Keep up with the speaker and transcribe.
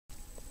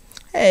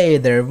Hey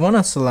there everyone,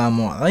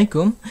 assalamu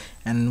alaikum,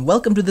 and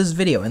welcome to this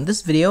video. In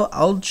this video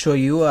I'll show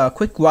you a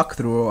quick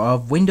walkthrough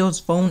of Windows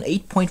Phone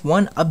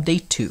 8.1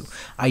 Update 2.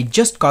 I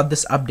just got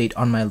this update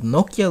on my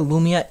Nokia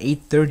Lumia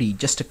 830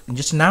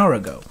 just an hour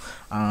ago.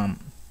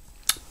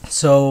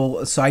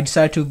 So I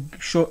decided to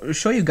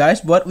show you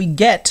guys what we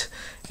get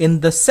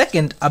in the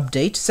second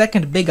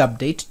big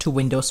update to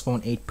Windows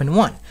Phone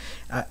 8.1.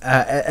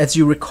 As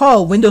you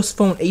recall, Windows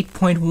Phone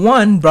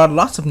 8.1 brought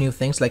lots of new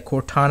things like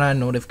Cortana and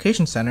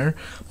Notification Center,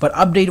 but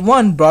Update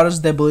 1 brought us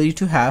the ability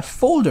to have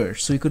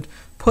folders, so you could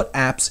put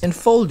apps in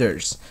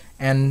folders,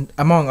 and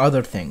among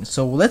other things.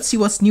 So let's see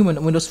what's new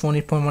in Windows Phone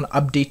 8.1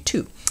 Update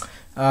 2.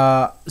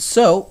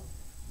 So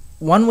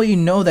one way you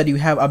know that you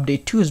have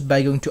Update 2 is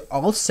by going to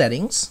All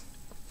Settings,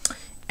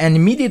 and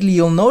immediately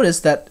you'll notice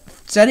that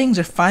settings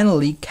are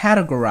finally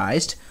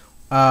categorized.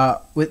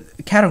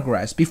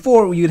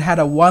 Before, you'd had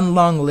a one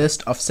long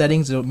list of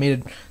settings that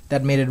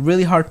made it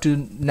really hard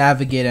to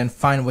navigate and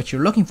find what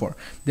you're looking for.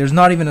 There's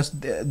not even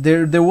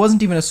there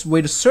wasn't even a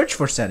way to search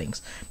for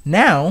settings.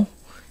 Now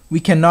we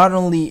can not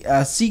only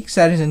seek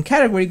settings in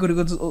category,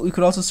 we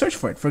could also search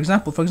for it. For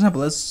example,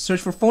 let's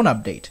search for phone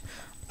update.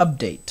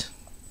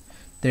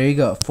 There you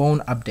go,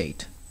 phone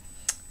update,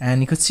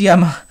 and you could see a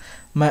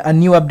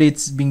new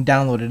update's being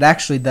downloaded.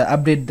 Actually, the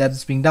update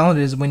that's being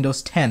downloaded is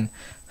Windows 10.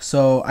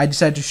 So I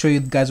decided to show you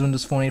guys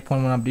Windows Phone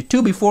 8.1 Update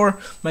 2 before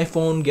my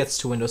phone gets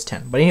to Windows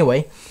 10. But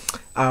anyway,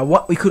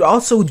 what we could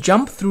also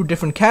jump through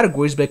different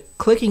categories by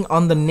clicking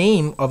on the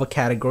name of a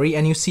category,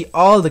 and you see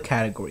all the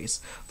categories.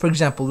 For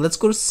example, let's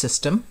go to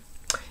System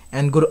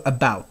and go to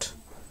About.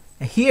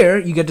 And here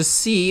you get to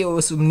see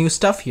some new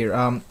stuff here.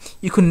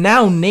 You can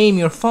now name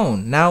your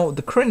phone. Now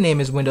the current name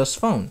is Windows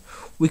Phone.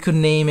 We could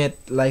name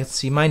it, like, let's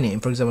see, my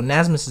name. For example,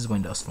 Nasmus's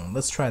Windows Phone.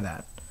 Let's try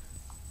that.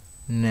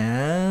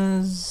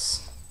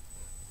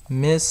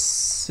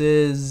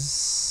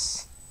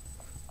 Mrs.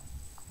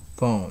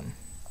 Phone.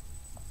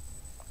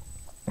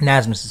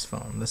 Nasmus's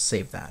phone. Let's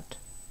save that.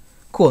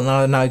 Cool.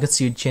 Now you can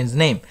see you change the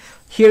name.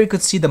 Here you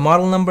could see the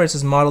model number. It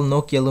says model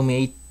Nokia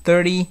Lumia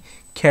 830,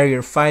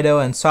 carrier Fido,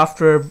 and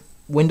software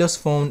Windows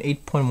Phone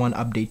 8.1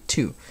 Update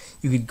 2.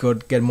 You could go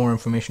get more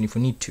information if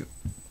you need to.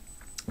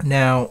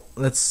 Now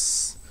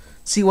let's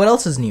see what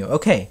else is new.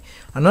 Okay,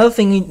 another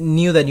thing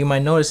new that you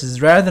might notice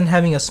is rather than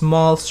having a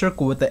small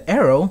circle with the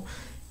arrow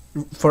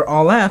for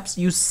all apps,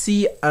 you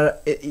see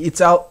it's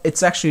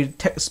actually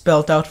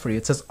spelled out for you.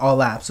 It says all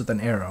apps with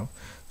an arrow.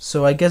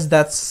 So I guess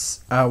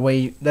that's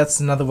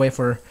another way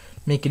for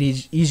make it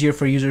easier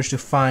for users to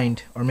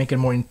find, or make it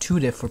more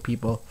intuitive for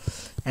people.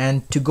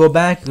 And to go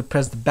back, you could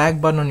press the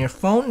back button on your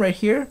phone right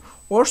here,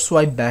 or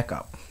swipe back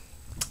up.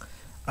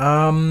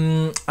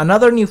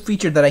 Another new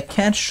feature that I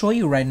can't show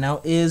you right now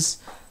is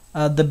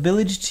the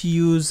ability to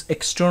use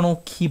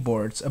external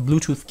keyboards, a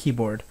Bluetooth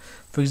keyboard.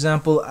 For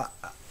example,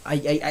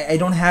 I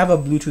don't have a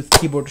Bluetooth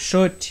keyboard to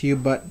show it to you,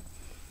 but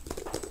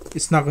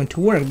it's not going to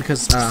work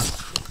because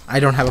I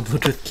don't have a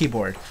Bluetooth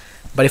keyboard.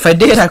 But if I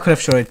did, I could have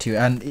shown it to you.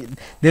 And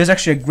there's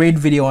actually a great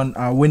video on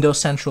Windows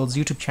Central's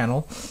YouTube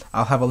channel.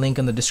 I'll have a link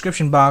in the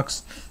description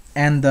box,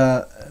 and in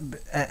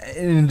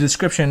the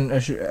description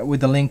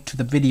with the link to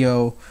the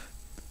video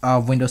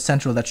of Windows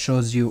Central that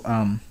shows you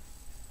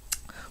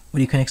what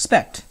you can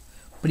expect.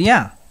 But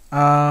yeah,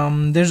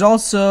 there's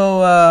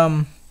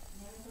also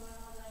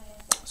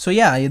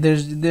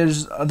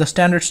there's the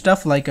standard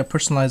stuff like a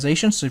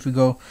personalization. So if you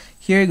go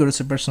here, go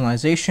to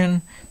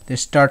personalization.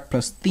 There's start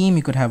plus theme.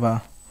 You could have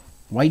a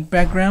white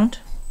background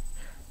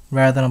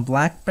rather than a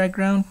black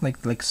background,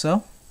 like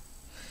so.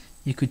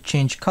 You could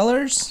change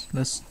colors.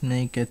 Let's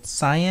make it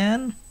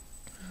cyan,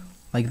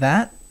 like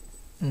that.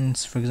 And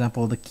for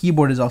example, the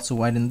keyboard is also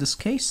white in this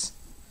case,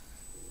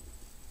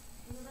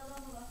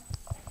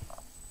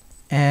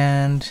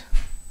 and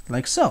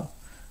like so.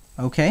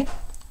 Okay,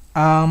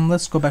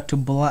 let's go back to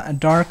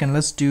dark, and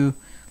let's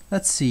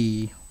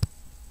see,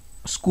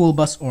 school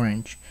bus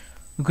orange.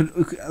 We could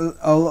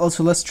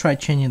also, let's try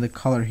changing the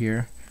color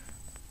here,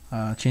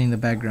 changing the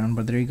background.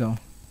 But there you go.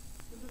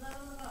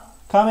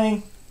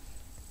 Coming.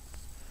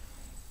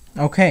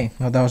 Okay,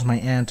 well, that was my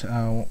aunt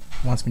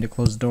wants me to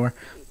close the door.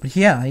 But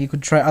yeah, you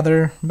could try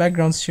other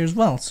backgrounds here as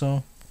well,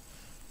 so,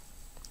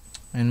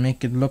 and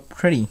make it look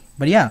pretty.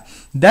 But yeah,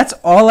 that's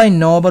all I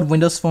know about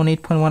Windows Phone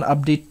 8.1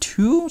 Update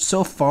 2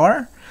 so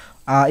far.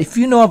 If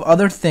you know of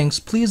other things,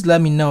 please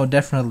let me know.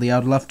 Definitely, I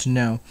would love to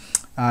know.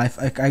 If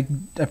I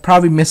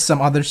probably missed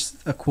some other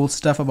cool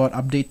stuff about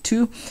Update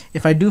 2.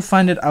 If I do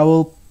find it,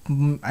 I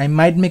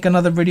might make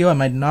another video. I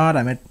might not.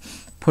 I might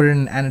put it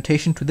in an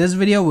annotation to this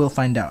video. We'll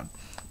find out.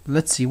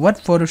 Let's see,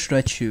 what photo should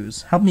I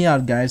choose? Help me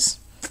out,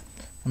 guys.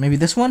 Maybe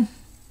this one?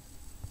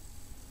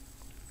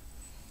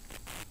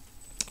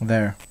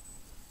 There.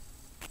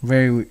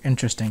 Very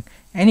interesting.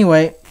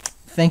 Anyway,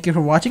 thank you for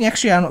watching.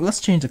 Actually,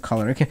 let's change the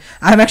color. Okay,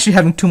 I'm actually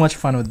having too much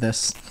fun with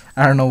this.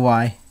 I don't know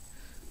why.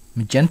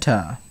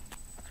 Magenta.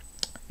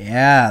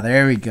 Yeah,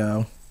 there we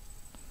go.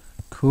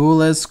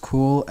 Cool as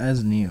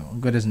new.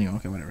 Good as new.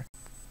 Okay, whatever.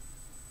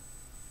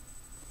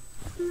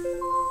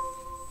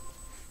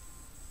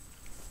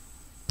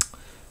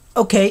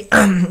 Okay,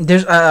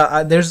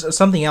 there's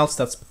something else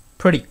that's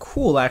pretty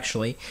cool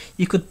actually.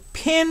 You could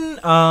pin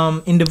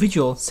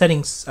individual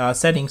settings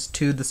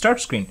to the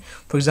start screen.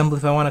 For example,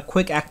 if I want a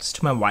quick access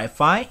to my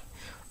Wi-Fi,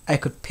 I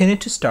could pin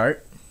it to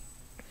start,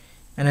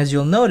 and as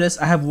you'll notice,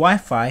 I have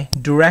Wi-Fi,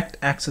 direct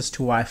access to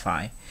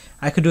Wi-Fi.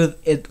 I could do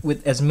it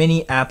with as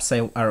many apps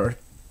or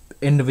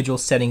individual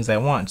settings I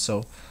want.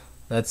 So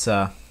that's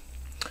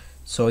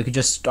so you could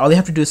just, all you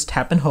have to do is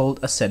tap and hold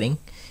a setting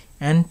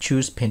and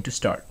choose pin to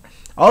start.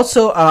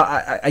 Also,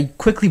 I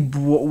quickly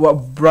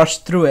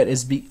brushed through it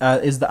is the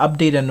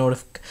update and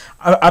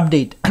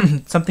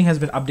update. Something has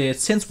been updated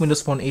since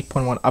Windows Phone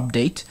 8.1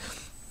 update.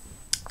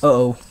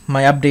 Uh-oh,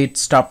 my update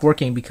stopped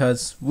working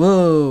because,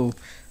 whoa,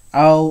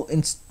 I'll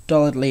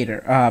install it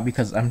later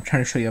because I'm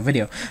trying to show you a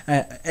video.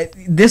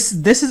 This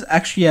is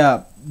actually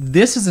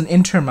this is an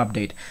interim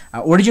update.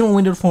 Original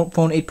Windows Phone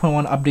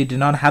 8.1 update did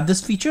not have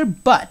this feature,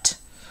 but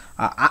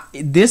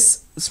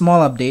this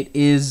small update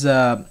is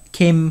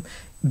came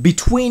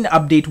between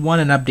update 1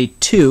 and update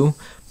 2,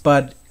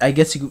 but I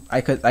guess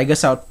I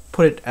guess I'll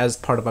put it as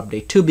part of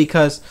update 2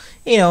 because,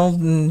 you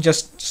know,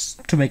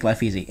 just to make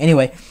life easy.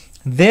 Anyway,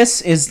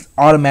 this is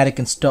automatic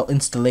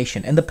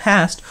installation. In the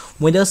past,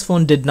 Windows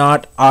Phone did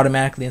not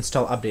automatically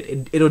install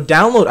update. It would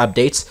download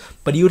updates,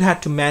 but you would have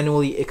to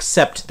manually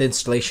accept the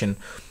installation,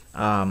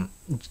 and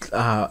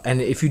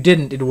if you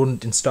didn't, it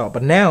wouldn't install.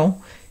 But now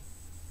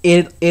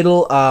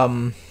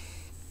it'll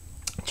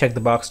check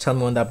the box, tell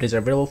me when the updates are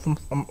available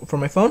from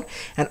my phone,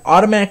 and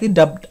automatically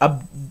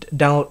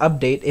download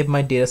update if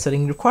my data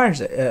setting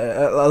requires it,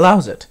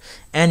 allows it.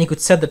 And you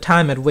could set the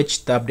time at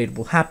which the update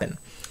will happen.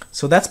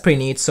 So that's pretty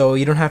neat. So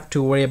you don't have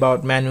to worry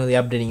about manually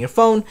updating your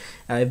phone.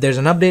 If there's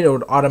an update, it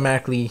would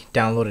automatically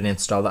download and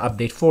install the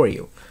update for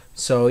you.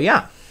 So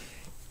yeah.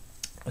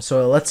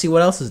 So let's see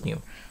what else is new.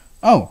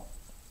 Oh,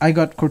 I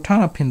got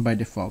Cortana pinned by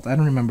default. I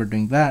don't remember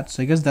doing that.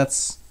 So I guess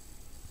that's.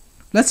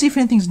 Let's see if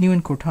anything's new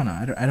in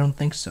Cortana. I don't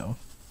think so.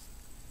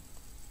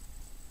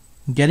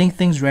 Getting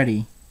things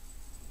ready.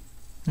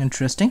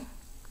 Interesting.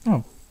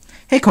 Oh,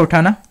 hey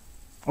Cortana.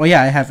 Oh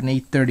yeah, I have an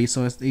 830,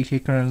 so it's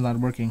 8 current is not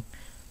working.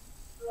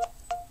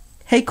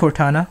 Hey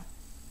Cortana.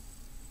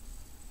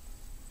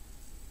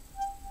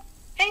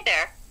 Hey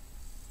there.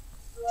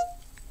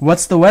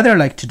 What's the weather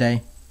like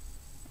today?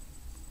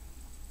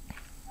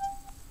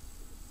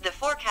 The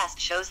forecast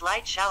shows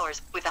light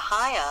showers with a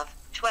high of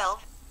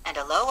 12 and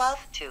a low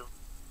of 2.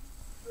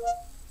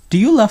 Do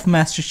you love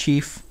Master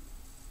Chief?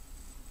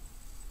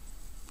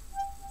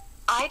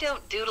 I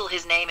don't doodle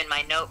his name in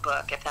my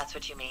notebook, if that's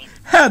what you mean.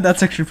 Ha,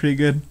 that's actually pretty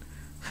good.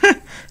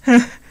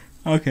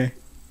 Okay.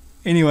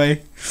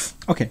 Anyway.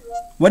 Okay.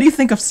 What do you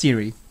think of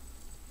Siri?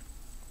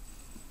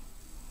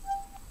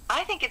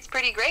 I think it's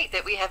pretty great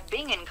that we have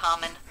Bing in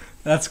common.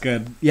 That's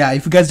good. Yeah,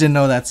 if you guys didn't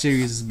know that,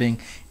 Siri is Bing.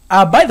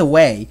 By the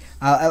way,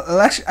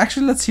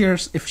 actually let's hear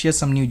if she has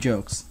some new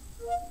jokes.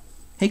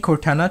 Hey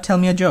Cortana, tell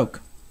me a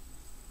joke.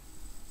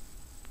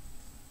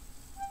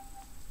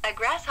 A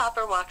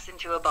grasshopper walks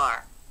into a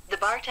bar. The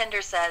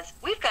bartender says,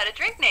 "We've got a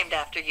drink named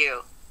after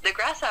you." The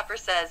grasshopper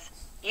says,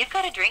 "You've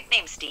got a drink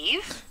named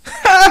Steve?"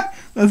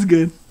 That's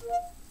good.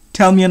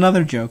 Tell me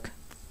another joke.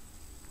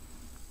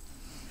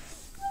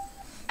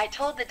 I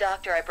told the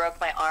doctor I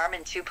broke my arm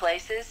in 2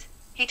 places.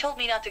 He told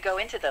me not to go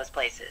into those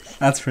places.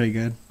 That's pretty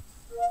good.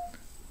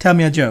 Tell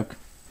me a joke.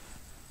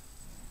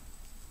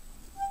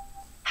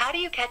 How do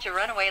you catch a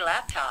runaway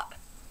laptop?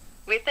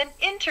 With an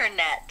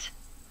internet.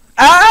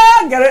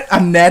 Ah, got it.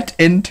 A net,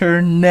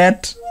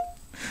 internet.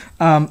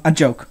 A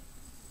joke.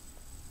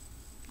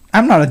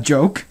 I'm not a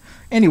joke.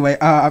 Anyway,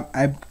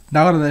 I'm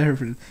not gonna let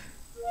her.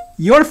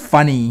 You're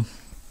funny.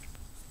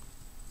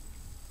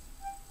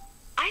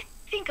 I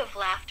think of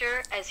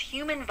laughter as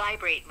human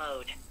vibrate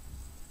mode.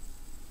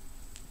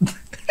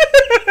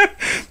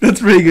 That's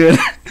pretty good.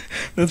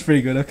 That's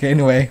pretty good. Okay,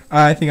 anyway,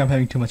 I think I'm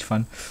having too much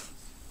fun.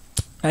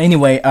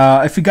 Anyway,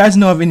 if you guys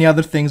know of any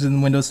other things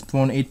in Windows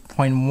Phone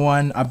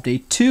 8.1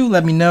 Update 2,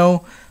 let me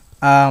know.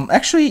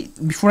 Actually,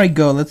 before I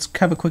go, let's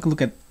have a quick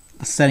look at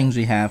the settings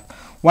we have.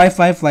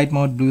 Wi-Fi, flight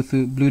mode,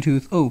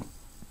 Bluetooth. Oh,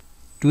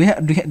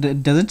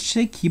 does it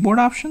say keyboard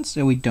options?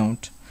 No, we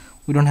don't.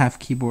 We don't have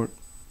keyboard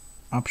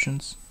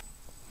options.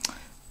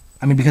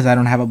 I mean, because I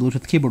don't have a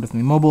Bluetooth keyboard with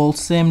me. Mobile,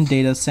 SIM,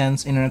 data,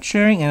 sense, internet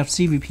sharing,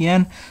 NFC,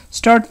 VPN,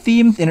 start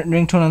theme,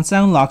 ringtone and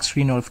sound, lock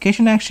screen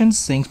notification actions,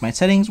 syncs my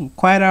settings,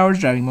 quiet hours,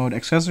 driving mode,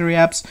 accessory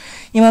apps,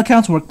 email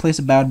accounts, workplace,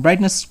 about,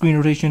 brightness, screen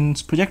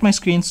rotations, project my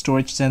screen,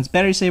 storage, sense,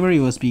 battery saver,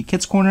 USB,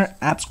 kids corner,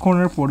 apps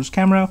corner, photos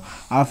camera,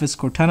 office,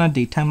 Cortana,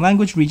 daytime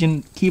language,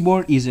 region,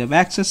 keyboard, easy of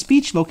access,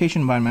 speech,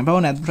 location, environment,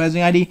 phone,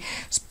 advertising ID,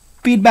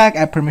 feedback,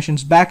 app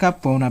permissions,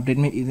 backup, phone update,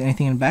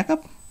 anything in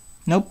backup?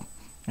 Nope,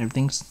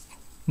 everything's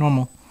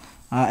normal.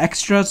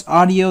 Extras,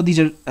 audio, these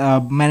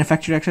are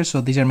manufactured extras, so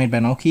these are made by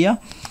Nokia.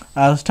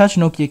 Touch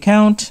Nokia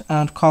account,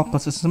 call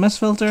plus SMS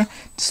filter,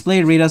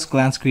 display, radars,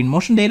 glance screen,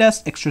 motion data,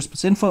 extras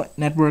plus info,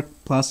 network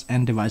plus,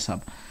 and device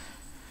hub.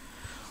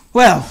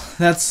 Well,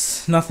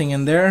 that's nothing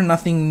in there.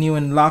 Nothing new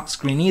in lock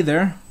screen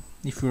either,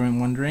 if you were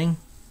wondering.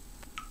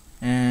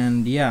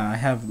 And yeah, I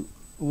have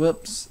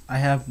whoops, I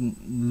have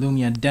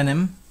Lumia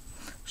Denim,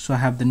 so I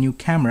have the new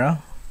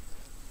camera.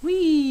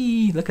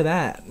 Whee! Look at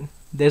that.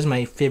 There's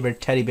my favorite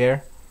teddy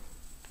bear.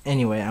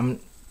 Anyway,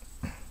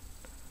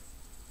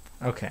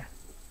 okay.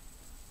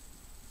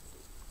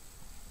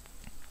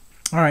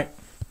 Alright.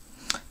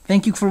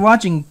 Thank you for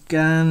watching,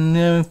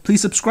 and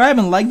please subscribe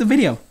and like the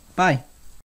video. Bye.